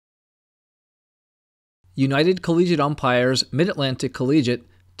United Collegiate Umpires Mid-Atlantic Collegiate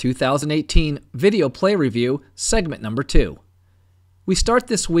 2018 Video Play Review, Segment Number 2. We start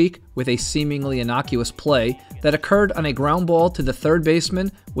this week with a seemingly innocuous play that occurred on a ground ball to the third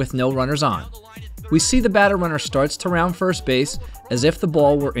baseman with no runners on. We see the batter runner starts to round first base as if the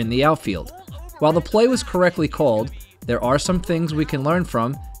ball were in the outfield. While the play was correctly called, there are some things we can learn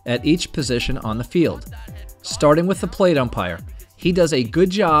from at each position on the field. Starting with the plate umpire, he does a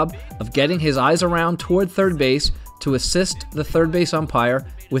good job of getting his eyes around toward third base to assist the third base umpire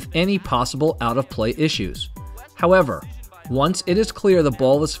with any possible out-of-play issues. However, once it is clear the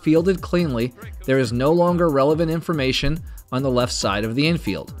ball is fielded cleanly, there is no longer relevant information on the left side of the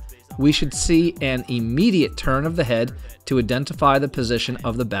infield. We should see an immediate turn of the head to identify the position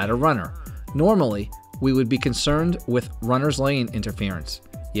of the batter runner. Normally, we would be concerned with runner's lane interference.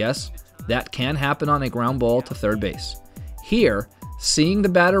 Yes, that can happen on a ground ball to third base. Here, seeing the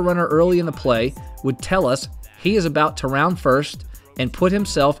batter runner early in the play would tell us he is about to round first and put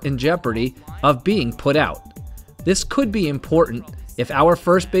himself in jeopardy of being put out. This could be important if our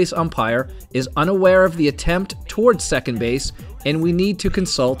first base umpire is unaware of the attempt towards second base and we need to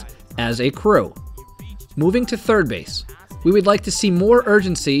consult as a crew. Moving to third base, we would like to see more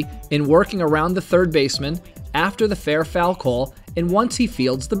urgency in working around the third baseman after the fair foul call and once he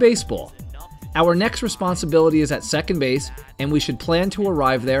fields the baseball. Our next responsibility is at second base, and we should plan to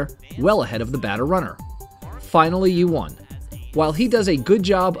arrive there well ahead of the batter runner. Finally, U1. While he does a good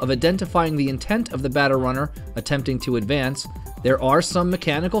job of identifying the intent of the batter runner attempting to advance, there are some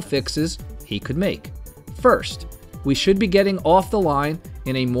mechanical fixes he could make. First, we should be getting off the line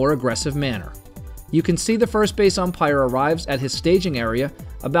in a more aggressive manner. You can see the first base umpire arrives at his staging area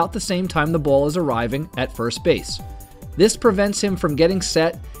about the same time the ball is arriving at first base. This prevents him from getting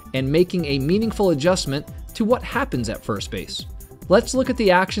set and making a meaningful adjustment to what happens at first base. Let's look at the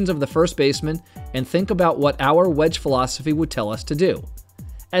actions of the first baseman and think about what our wedge philosophy would tell us to do.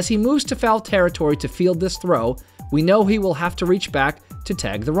 As he moves to foul territory to field this throw, we know he will have to reach back to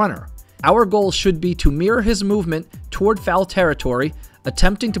tag the runner. Our goal should be to mirror his movement toward foul territory,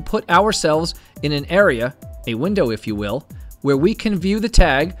 attempting to put ourselves in an area, a window if you will, where we can view the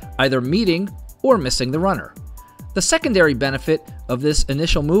tag either meeting or missing the runner. The secondary benefit of this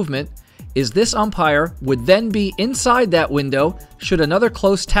initial movement is this umpire would then be inside that window should another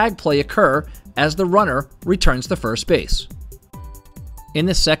close tag play occur as the runner returns to first base. In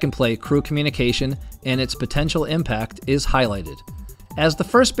this second play, crew communication and its potential impact is highlighted. As the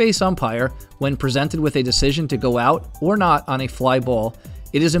first base umpire, when presented with a decision to go out or not on a fly ball,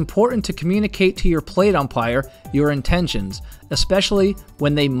 it is important to communicate to your plate umpire your intentions, especially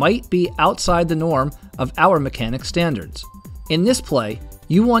when they might be outside the norm of our mechanic standards. In this play,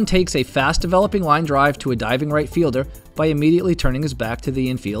 U1 takes a fast-developing line drive to a diving right fielder by immediately turning his back to the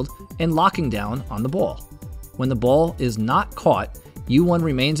infield and locking down on the ball. When the ball is not caught, U1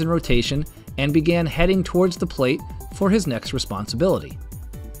 remains in rotation and began heading towards the plate for his next responsibility.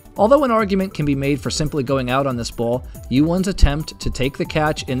 Although an argument can be made for simply going out on this ball, U1's attempt to take the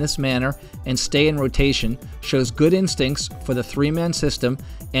catch in this manner and stay in rotation shows good instincts for the three-man system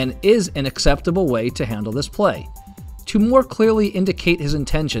and is an acceptable way to handle this play. To more clearly indicate his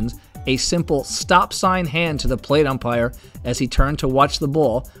intentions, a simple stop sign hand to the plate umpire as he turned to watch the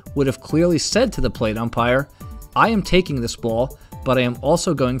ball would have clearly said to the plate umpire, "I am taking this ball, but I am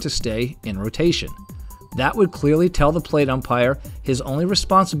also going to stay in rotation." That would clearly tell the plate umpire his only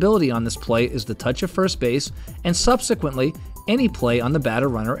responsibility on this play is the touch of first base and subsequently any play on the batter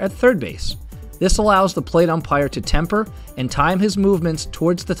runner at third base. This allows the plate umpire to temper and time his movements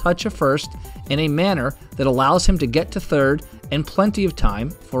towards the touch of first in a manner that allows him to get to third and plenty of time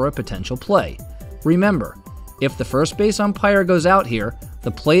for a potential play. Remember, if the first base umpire goes out here,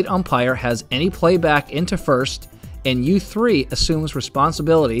 the plate umpire has any play back into first, and U3 assumes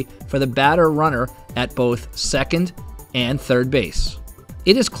responsibility for the batter runner at both second and third base.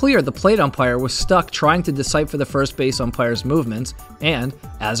 It is clear the plate umpire was stuck trying to decipher the first base umpire's movements and,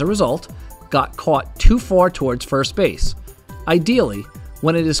 as a result, got caught too far towards first base. Ideally,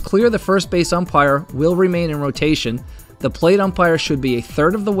 when it is clear the first base umpire will remain in rotation, the plate umpire should be a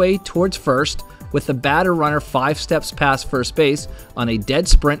third of the way towards first, with the batter runner 5 steps past first base on a dead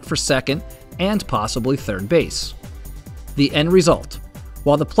sprint for second and possibly third base. The end result.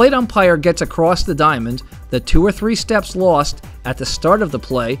 While the plate umpire gets across the diamond, the 2 or 3 steps lost at the start of the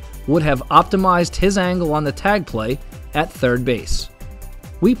play would have optimized his angle on the tag play at third base.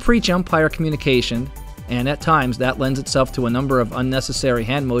 We preach umpire communication, and at times that lends itself to a number of unnecessary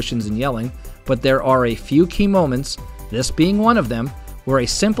hand motions and yelling, but there are a few key moments, this being one of them, where a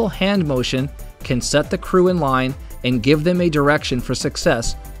simple hand motion can set the crew in line and give them a direction for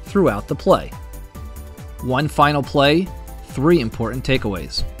success throughout the play. One final play, 3 important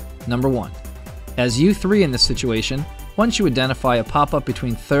takeaways. Number 1. As U3 in this situation, once you identify a pop-up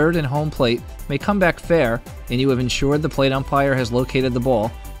between third and home plate may come back fair and you have ensured the plate umpire has located the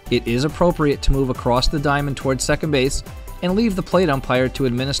ball, it is appropriate to move across the diamond towards second base and leave the plate umpire to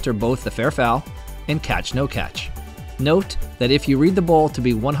administer both the fair foul and catch no catch. Note that if you read the ball to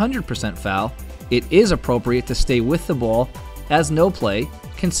be 100% foul, it is appropriate to stay with the ball, as no play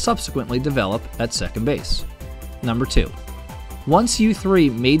can subsequently develop at second base. Number 2. Once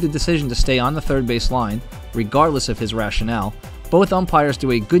U3 made the decision to stay on the third base line, regardless of his rationale, both umpires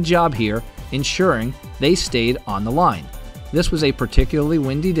do a good job here ensuring they stayed on the line. This was a particularly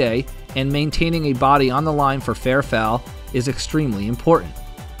windy day, and maintaining a body on the line for fair foul is extremely important.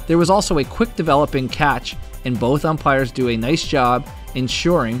 There was also a quick developing catch, and both umpires do a nice job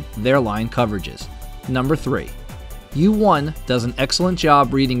ensuring their line coverages. Number 3. U1 does an excellent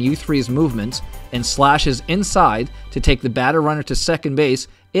job reading U3's movements and slashes inside to take the batter runner to second base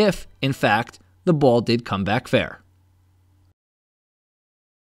if, in fact, the ball did come back fair.